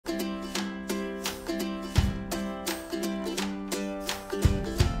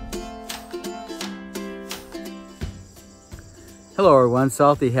Hello everyone,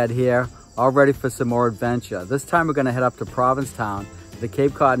 Saltyhead here, all ready for some more adventure. This time we're going to head up to Provincetown, the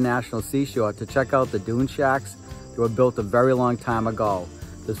Cape Cod National Seashore, to check out the dune shacks that were built a very long time ago.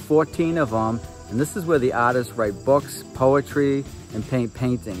 There's 14 of them, and this is where the artists write books, poetry, and paint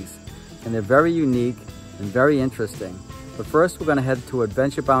paintings. And they're very unique and very interesting. But first we're going to head to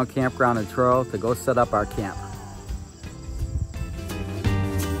Adventure Bound Campground and Trail to go set up our camp.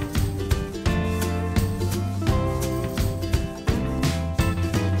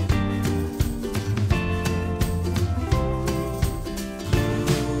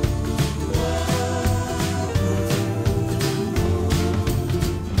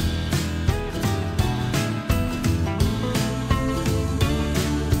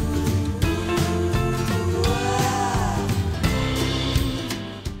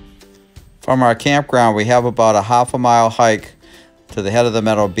 From our campground, we have about a half-a-mile hike to the head of the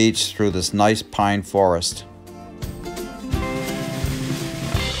Meadow Beach through this nice pine forest.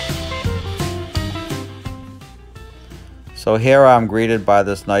 So here I'm greeted by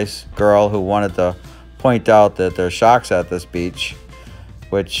this nice girl who wanted to point out that there are sharks at this beach,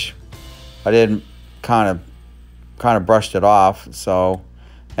 which I didn't kind of brushed it off. So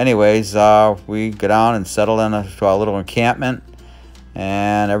anyways, we go down and settle into our little encampment.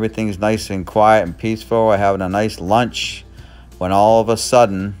 And everything's nice and quiet and peaceful. We're having a nice lunch when all of a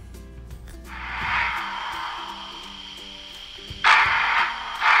sudden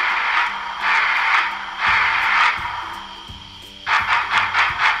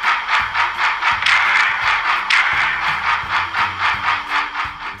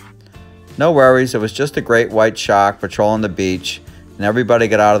no worries, it was just a great white shark patrolling the beach, and everybody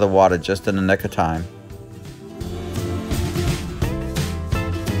got out of the water just in the nick of time.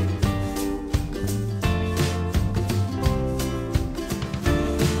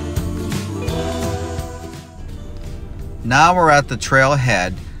 Now we're at the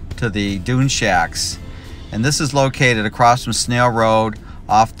trailhead to the dune shacks, and this is located across from Snail Road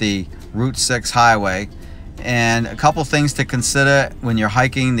off the Route 6 highway. And a couple things to consider when you're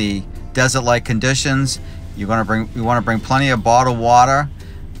hiking the desert-like conditions: you want to bring plenty of bottled water,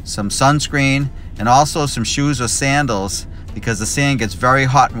 some sunscreen, and also some shoes or sandals, because the sand gets very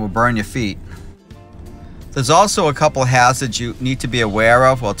hot and will burn your feet. There's also a couple hazards you need to be aware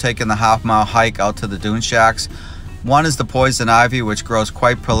of while taking the half-mile hike out to the dune shacks. One is the poison ivy, which grows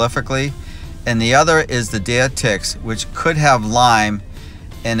quite prolifically, and the other is the deer ticks, which could have Lyme,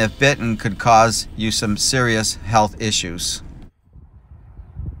 and if bitten could cause you some serious health issues.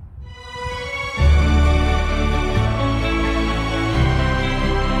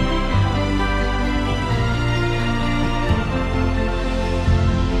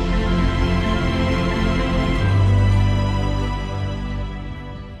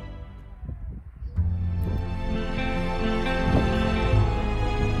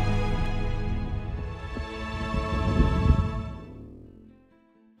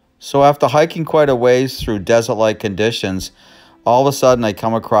 So after hiking quite a ways through desert-like conditions, all of a sudden I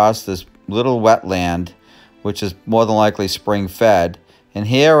come across this little wetland, which is more than likely spring-fed. And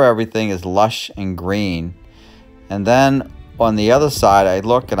here everything is lush and green. And then on the other side I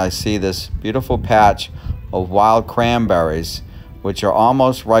look and I see this beautiful patch of wild cranberries, which are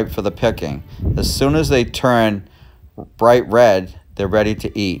almost ripe for the picking. As soon as they turn bright red, they're ready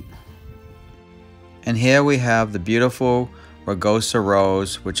to eat. And here we have the beautiful Rugosa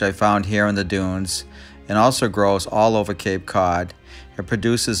rose, which I found here in the dunes, and also grows all over Cape Cod. It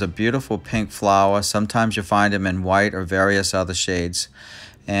produces a beautiful pink flower. Sometimes you find them in white or various other shades.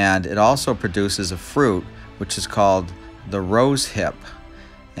 And it also produces a fruit, which is called the rose hip.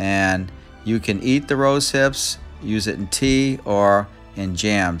 And you can eat the rose hips, use it in tea or in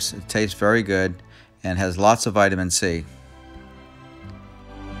jams. It tastes very good and has lots of vitamin C.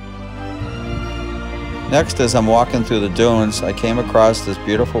 Next, as I'm walking through the dunes, I came across this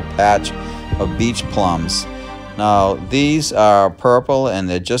beautiful patch of beach plums. Now, these are purple and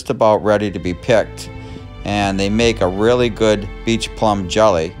they're just about ready to be picked. And they make a really good beach plum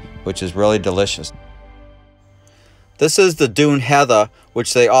jelly, which is really delicious. This is the dune heather,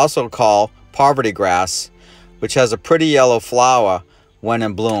 which they also call poverty grass, which has a pretty yellow flower when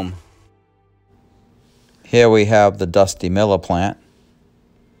in bloom. Here we have the dusty miller plant.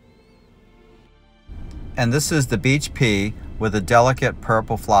 And this is the beach pea with a delicate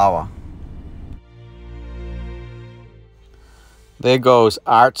purple flower. There goes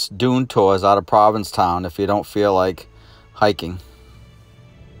Art's Dune Tours out of Provincetown if you don't feel like hiking.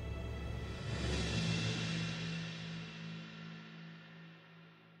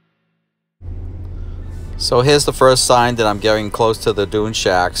 So here's the first sign that I'm getting close to the dune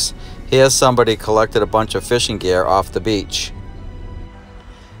shacks. Here's somebody collected a bunch of fishing gear off the beach.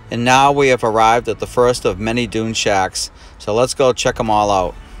 And now we have arrived at the first of many dune shacks, so let's go check them all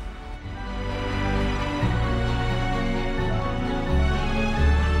out.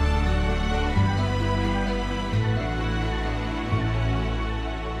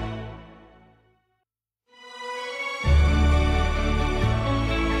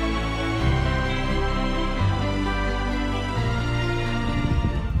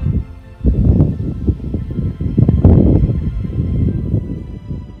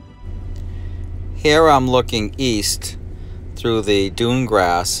 Here I'm looking east through the dune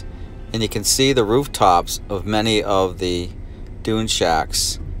grass, and you can see the rooftops of many of the dune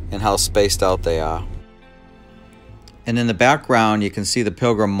shacks and how spaced out they are. And in the background you can see the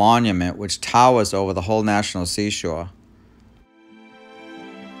Pilgrim Monument, which towers over the whole national seashore.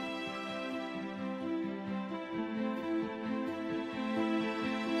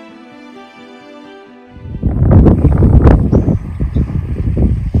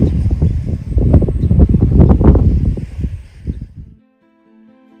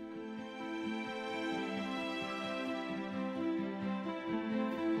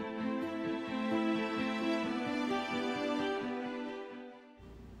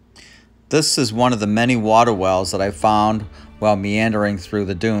 This is one of the many water wells that I found while meandering through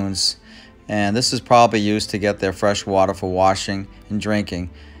the dunes, and this is probably used to get their fresh water for washing and drinking.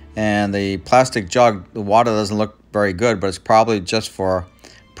 And the plastic jug, the water doesn't look very good, but it's probably just for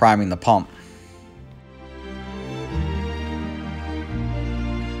priming the pump.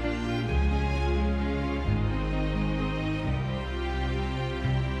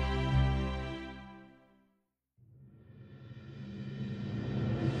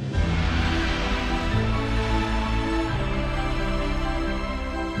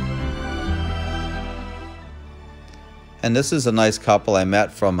 And this is a nice couple I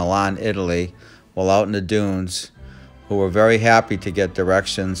met from Milan, Italy, while out in the dunes, who were very happy to get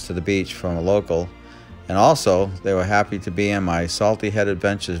directions to the beach from a local. And also, they were happy to be in my Saltyhead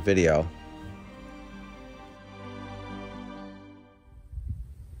Adventures video.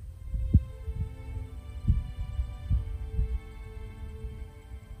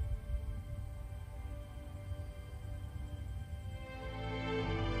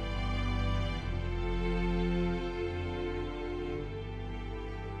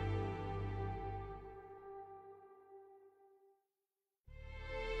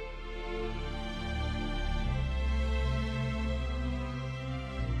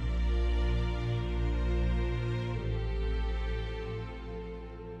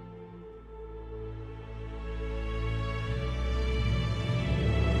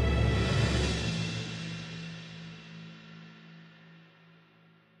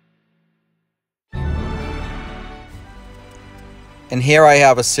 And here I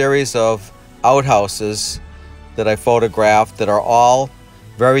have a series of outhouses that I photographed that are all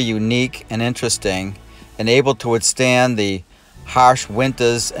very unique and interesting and able to withstand the harsh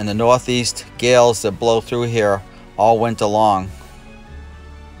winters and the northeast gales that blow through here all winter long.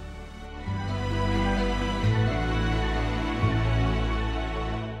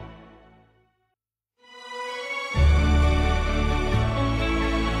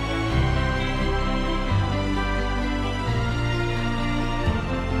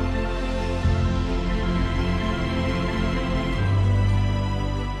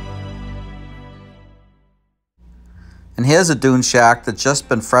 And here's a dune shack that's just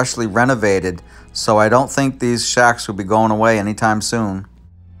been freshly renovated, so I don't think these shacks will be going away anytime soon.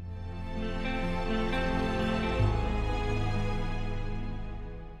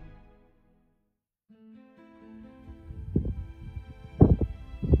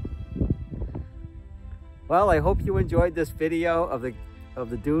 Well, I hope you enjoyed this video of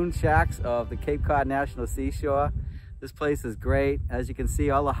the dune shacks of the Cape Cod National Seashore. This place is great. As you can see,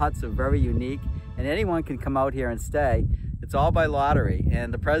 all the huts are very unique, and anyone can come out here and stay. It's all by lottery,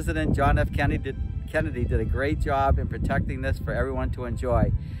 and the President, John F. Kennedy, did a great job in protecting this for everyone to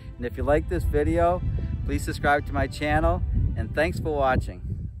enjoy. And if you like this video, please subscribe to my channel, and thanks for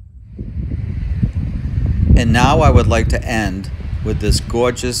watching. And now I would like to end with this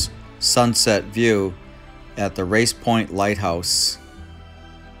gorgeous sunset view at the Race Point Lighthouse.